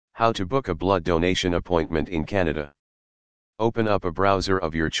How to book a blood donation appointment in Canada. Open up a browser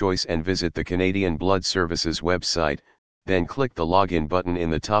of your choice and visit the Canadian Blood Services website, then click the login button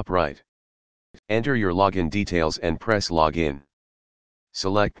in the top right. Enter your login details and press login.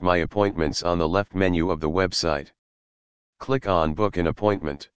 Select My Appointments on the left menu of the website. Click on Book an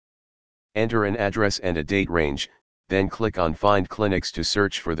Appointment. Enter an address and a date range, then click on Find Clinics to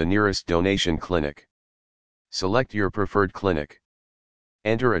search for the nearest donation clinic. Select your preferred clinic.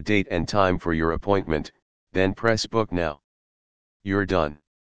 Enter a date and time for your appointment, then press Book Now. You're done.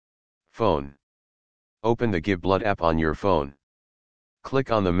 Phone. Open the Give Blood app on your phone.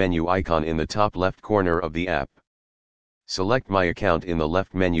 Click on the menu icon in the top left corner of the app. Select My Account in the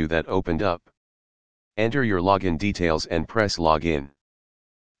left menu that opened up. Enter your login details and press Login.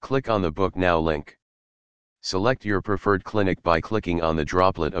 Click on the Book Now link. Select your preferred clinic by clicking on the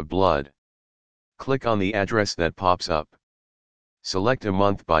droplet of blood. Click on the address that pops up. Select a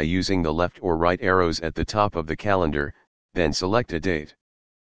month by using the left or right arrows at the top of the calendar, then select a date.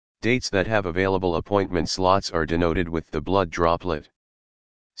 Dates that have available appointment slots are denoted with the blood droplet.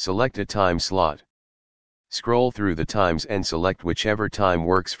 Select a time slot. Scroll through the times and select whichever time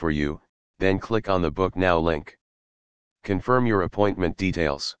works for you, then click on the Book Now link. Confirm your appointment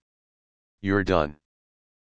details. You're done.